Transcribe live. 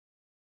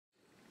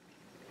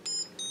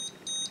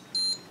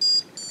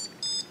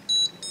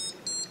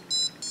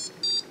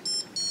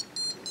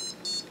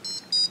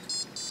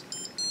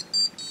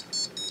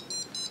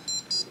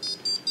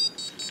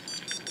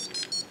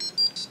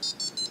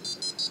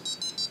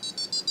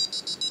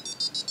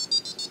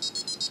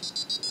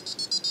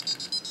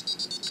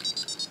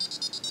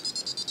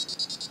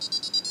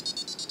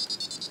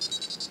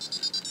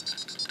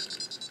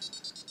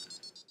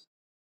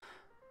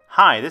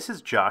Hi, this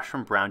is Josh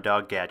from Brown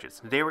Dog Gadgets.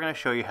 Today we're going to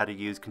show you how to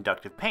use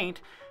Conductive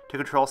Paint to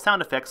control sound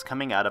effects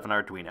coming out of an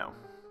Arduino.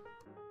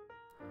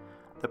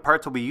 The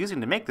parts we'll be using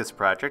to make this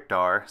project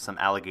are some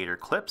alligator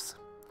clips.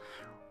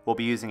 We'll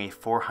be using a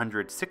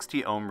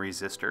 460 ohm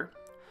resistor,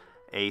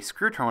 a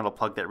screw terminal to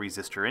plug that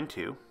resistor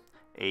into,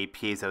 a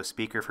piezo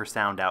speaker for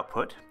sound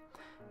output,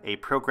 a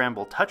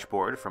programmable touch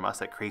board from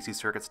us at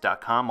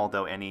crazycircuits.com,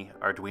 although any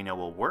Arduino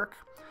will work,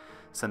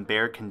 some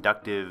bare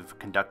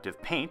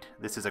conductive paint.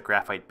 This is a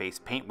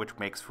graphite-based paint which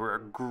makes for a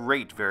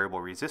great variable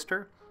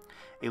resistor,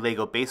 a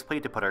Lego base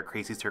plate to put our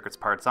Crazy Circuits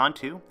parts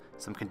onto,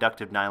 some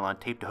conductive nylon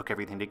tape to hook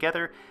everything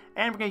together,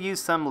 and we're going to use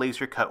some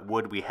laser cut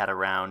wood we had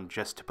around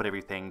just to put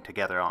everything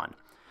together on.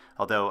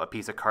 Although a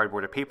piece of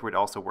cardboard or paper would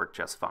also work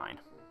just fine.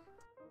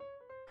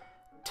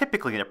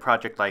 Typically in a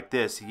project like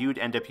this, you'd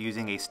end up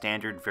using a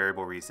standard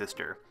variable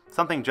resistor.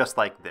 Something just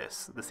like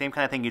this. The same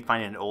kind of thing you'd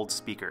find in an old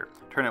speaker.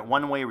 Turn it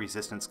one way,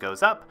 resistance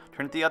goes up.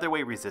 Turn it the other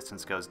way,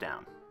 resistance goes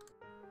down.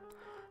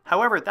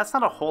 However, that's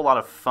not a whole lot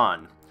of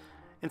fun.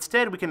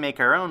 Instead, we can make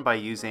our own by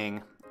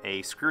using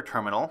a screw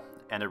terminal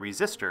and a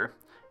resistor,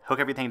 hook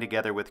everything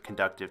together with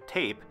conductive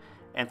tape,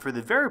 and for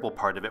the variable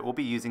part of it, we'll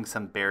be using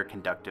some bare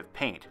conductive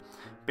paint.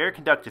 Bare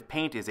conductive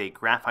paint is a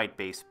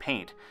graphite-based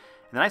paint.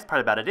 And the nice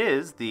part about it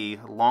is, the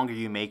longer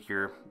you make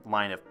your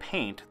line of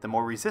paint, the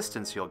more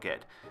resistance you'll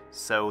get.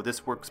 So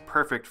this works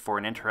perfect for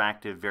an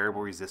interactive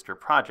variable resistor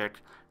project,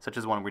 such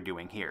as one we're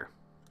doing here.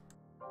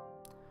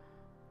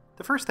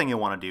 The first thing you'll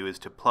want to do is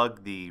to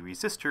plug the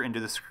resistor into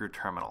the screw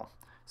terminal.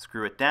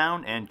 Screw it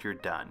down and you're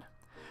done.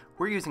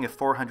 We're using a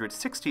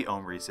 460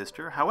 ohm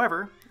resistor,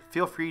 however,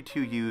 feel free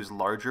to use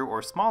larger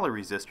or smaller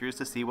resistors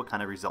to see what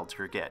kind of results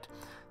you get.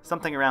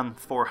 Something around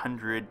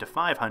 400 to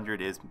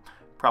 500 is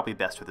probably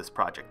best for this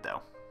project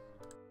though.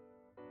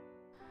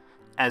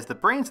 As the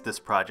brains of this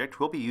project,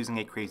 we'll be using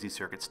a Crazy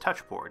Circuits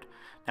touch board.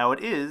 Now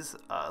it is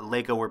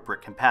Lego or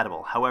brick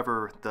compatible,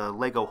 however the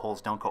Lego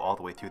holes don't go all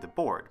the way through the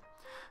board.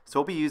 So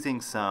we'll be using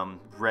some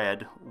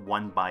red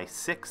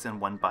 1x6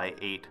 and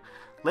 1x8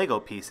 Lego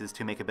pieces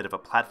to make a bit of a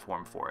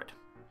platform for it.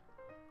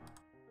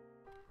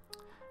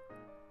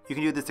 You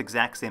can do this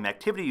exact same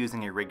activity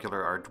using a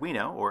regular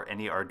Arduino or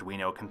any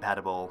Arduino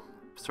compatible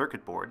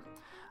circuit board.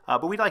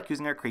 But we like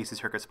using our Crazy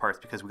Circuits parts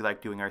because we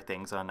like doing our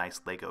things on a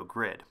nice Lego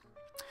grid.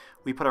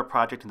 We put our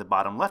project in the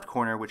bottom left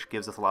corner, which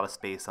gives us a lot of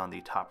space on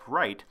the top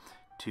right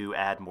to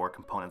add more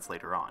components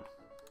later on.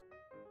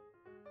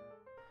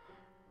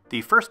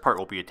 The first part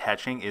we'll be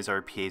attaching is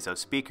our piezo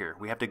speaker.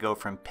 We have to go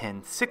from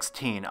pin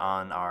 16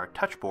 on our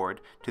touch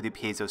board to the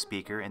piezo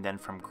speaker, and then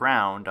from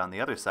ground on the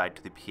other side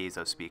to the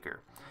piezo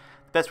speaker.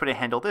 The best way to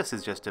handle this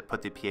is just to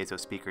put the piezo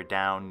speaker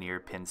down near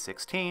pin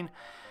 16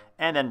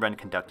 and then run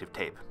conductive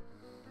tape.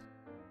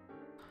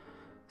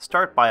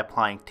 Start by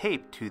applying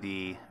tape to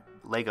the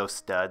Lego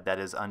stud that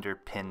is under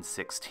pin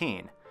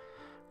 16.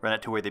 Run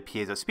it to where the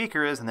piezo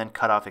speaker is and then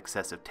cut off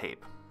excessive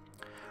tape.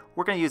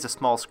 We're going to use a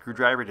small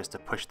screwdriver just to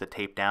push the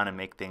tape down and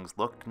make things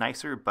look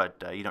nicer,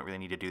 but you don't really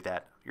need to do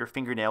that. Your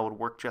fingernail would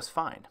work just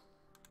fine.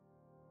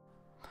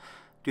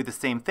 Do the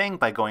same thing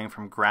by going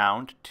from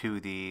ground to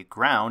the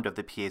ground of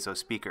the piezo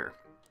speaker.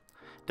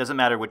 Doesn't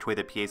matter which way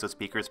the piezo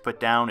speaker is put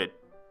down, it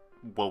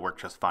will work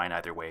just fine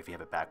either way if you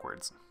have it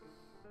backwards.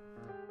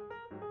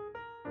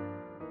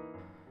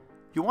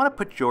 You want to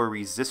put your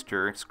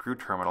resistor screw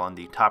terminal in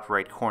the top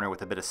right corner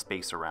with a bit of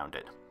space around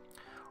it.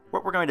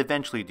 What we're going to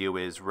eventually do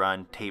is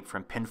run tape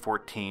from pin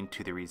 14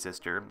 to the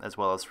resistor, as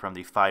well as from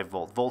the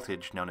 5-volt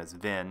voltage known as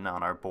VIN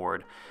on our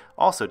board,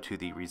 also to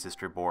the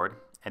resistor board,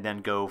 and then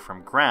go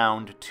from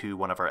ground to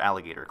one of our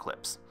alligator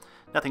clips.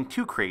 Nothing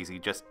too crazy,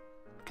 just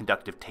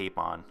conductive tape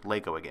on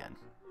Lego again.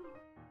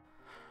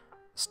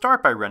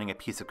 Start by running a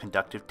piece of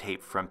conductive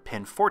tape from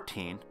pin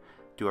 14,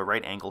 do a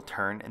right angle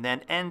turn, and then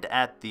end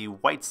at the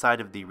white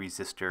side of the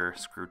resistor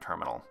screw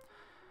terminal.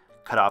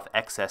 Cut off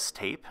excess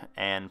tape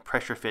and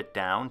pressure fit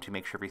down to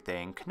make sure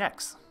everything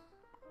connects.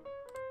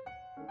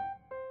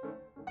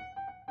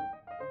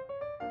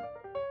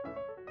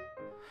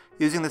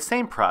 Using the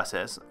same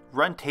process,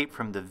 run tape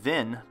from the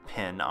VIN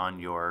pin on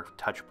your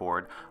touch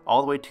board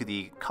all the way to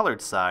the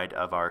colored side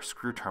of our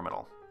screw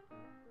terminal.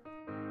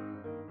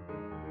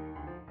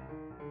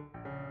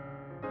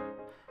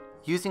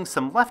 Using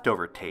some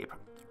leftover tape,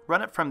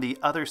 run it from the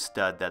other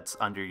stud that's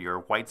under your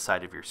white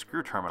side of your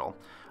screw terminal,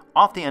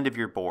 off the end of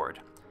your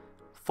board.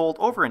 Fold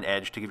over an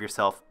edge to give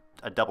yourself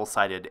a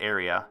double-sided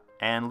area,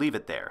 and leave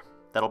it there.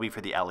 That'll be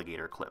for the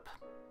alligator clip.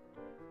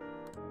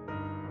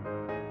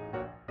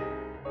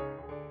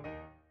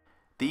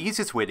 The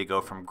easiest way to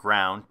go from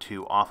ground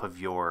to off of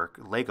your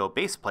Lego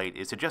base plate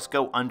is to just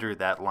go under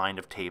that line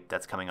of tape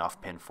that's coming off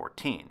pin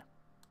 14.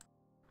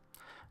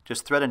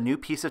 Just thread a new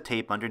piece of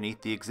tape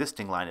underneath the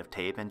existing line of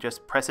tape and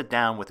just press it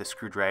down with a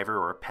screwdriver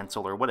or a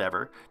pencil or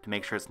whatever to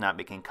make sure it's not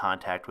making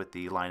contact with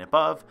the line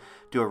above.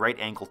 Do a right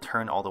angle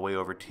turn all the way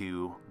over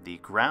to the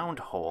ground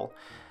hole,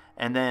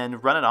 and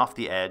then run it off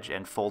the edge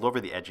and fold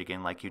over the edge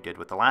again like you did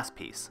with the last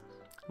piece.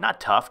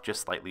 Not tough, just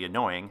slightly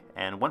annoying,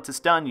 and once it's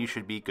done you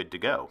should be good to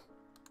go.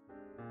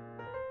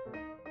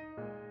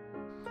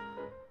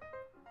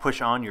 Push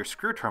on your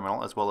screw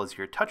terminal as well as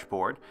your touch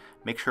board.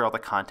 Make sure all the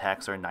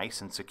contacts are nice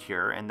and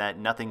secure and that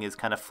nothing is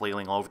kind of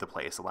flailing all over the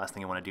place. The last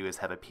thing you want to do is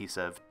have a piece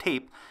of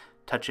tape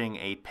touching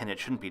a pin it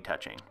shouldn't be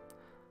touching.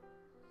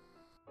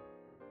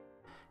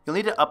 You'll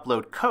need to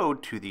upload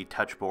code to the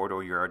touch board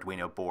or your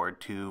Arduino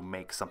board to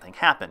make something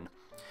happen.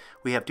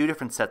 We have two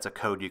different sets of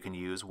code you can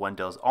use. One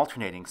does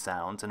alternating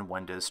sounds and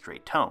one does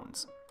straight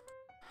tones.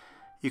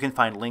 You can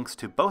find links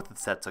to both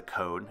sets of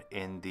code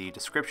in the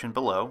description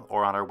below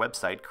or on our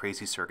website,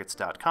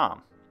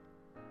 crazycircuits.com.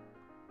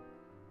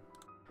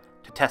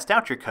 To test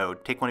out your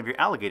code, take one of your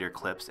alligator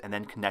clips and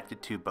then connect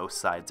it to both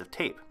sides of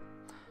tape.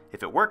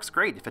 If it works,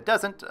 great. If it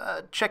doesn't,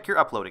 check your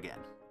upload again.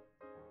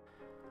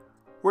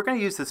 We're going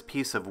to use this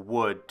piece of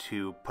wood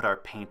to put our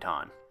paint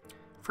on.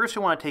 First,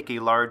 we want to take a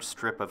large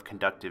strip of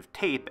conductive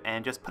tape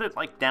and just put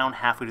it down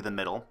halfway to the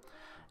middle,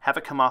 have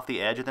it come off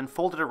the edge, and then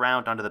fold it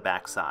around onto the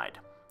back side.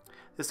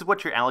 This is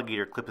what your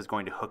alligator clip is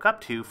going to hook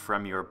up to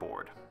from your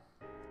board.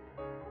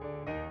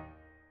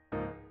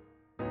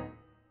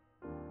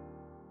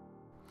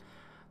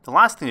 The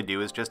last thing to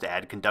do is just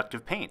add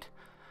conductive paint.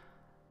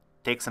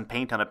 Take some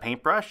paint on a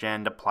paintbrush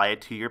and apply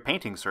it to your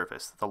painting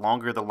surface. The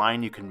longer the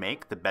line you can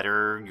make, the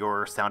better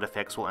your sound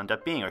effects will end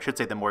up being, or I should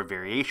say the more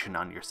variation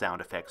on your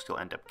sound effects you'll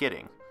end up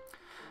getting.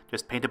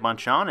 Just paint a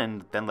bunch on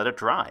and then let it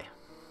dry.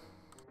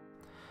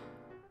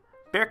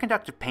 Bare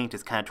conductive paint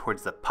is kind of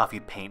towards the puffy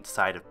paint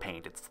side of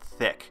paint. It's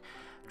thick.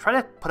 Try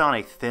to put on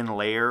a thin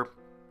layer,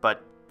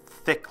 but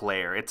thick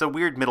layer. It's a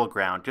weird middle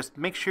ground. Just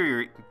make sure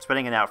you're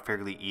spreading it out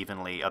fairly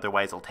evenly,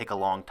 otherwise it'll take a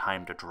long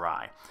time to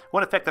dry. It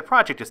won't affect the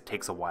project, just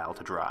takes a while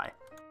to dry.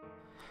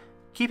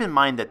 Keep in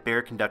mind that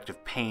bare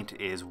conductive paint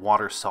is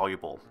water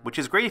soluble, which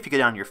is great if you get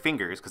it on your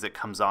fingers because it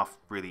comes off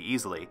really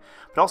easily,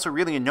 but also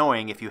really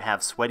annoying if you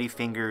have sweaty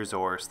fingers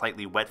or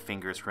slightly wet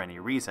fingers for any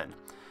reason.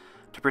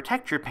 To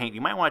protect your paint, you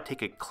might want to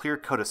take a clear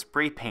coat of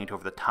spray paint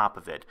over the top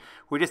of it.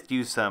 We just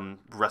used some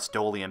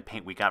Rust-Oleum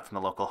paint we got from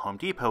the local Home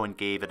Depot and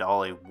gave it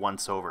all a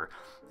once over.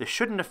 This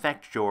shouldn't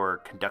affect your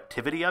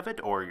conductivity of it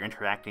or your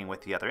interacting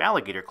with the other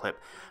alligator clip,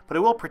 but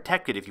it will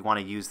protect it if you want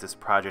to use this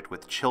project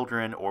with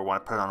children or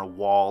want to put it on a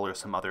wall or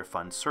some other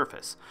fun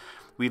surface.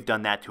 We've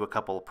done that to a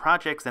couple of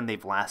projects and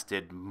they've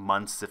lasted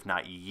months if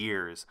not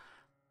years.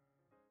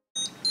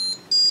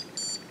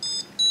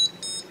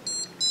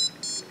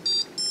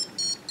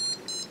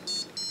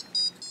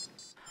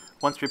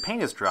 Once your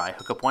paint is dry,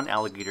 hook up one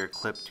alligator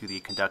clip to the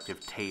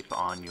conductive tape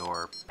on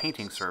your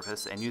painting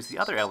surface and use the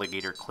other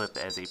alligator clip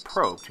as a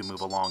probe to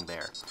move along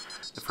there.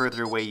 The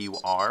further away you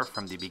are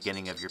from the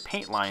beginning of your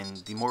paint line,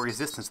 the more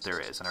resistance there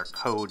is, and our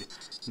code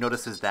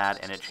notices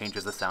that and it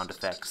changes the sound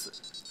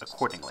effects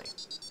accordingly.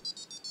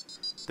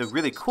 The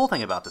really cool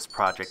thing about this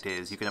project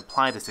is you can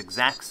apply this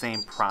exact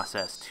same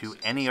process to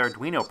any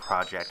Arduino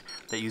project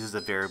that uses a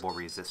variable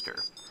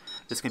resistor.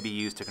 This can be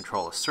used to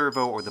control a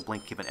servo or the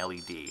blink of an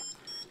LED.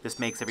 This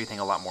makes everything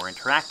a lot more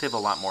interactive, a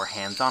lot more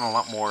hands-on, a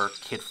lot more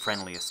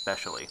kid-friendly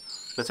especially.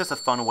 But it's just a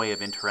fun way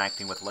of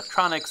interacting with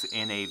electronics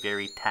in a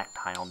very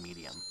tactile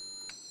medium.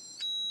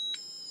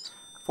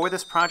 For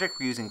this project,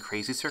 we're using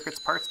Crazy Circuits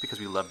parts because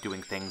we love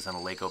doing things in a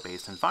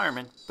Lego-based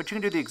environment, but you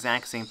can do the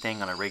exact same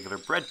thing on a regular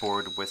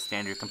breadboard with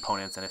standard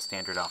components and a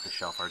standard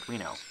off-the-shelf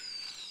Arduino.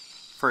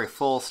 For a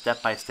full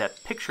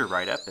step-by-step picture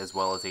write-up, as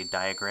well as a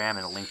diagram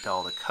and a link to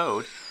all the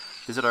code,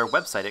 visit our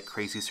website at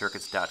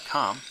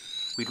crazycircuits.com.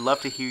 We'd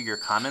love to hear your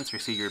comments or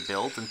see your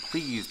builds, and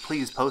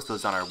please post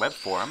those on our web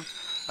forum.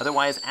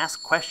 Otherwise,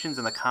 ask questions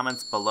in the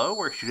comments below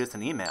or shoot us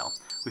an email.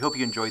 We hope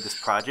you enjoyed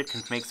this project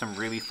and can make some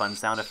really fun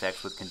sound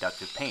effects with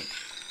conductive paint.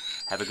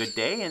 Have a good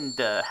day and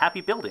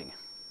happy building!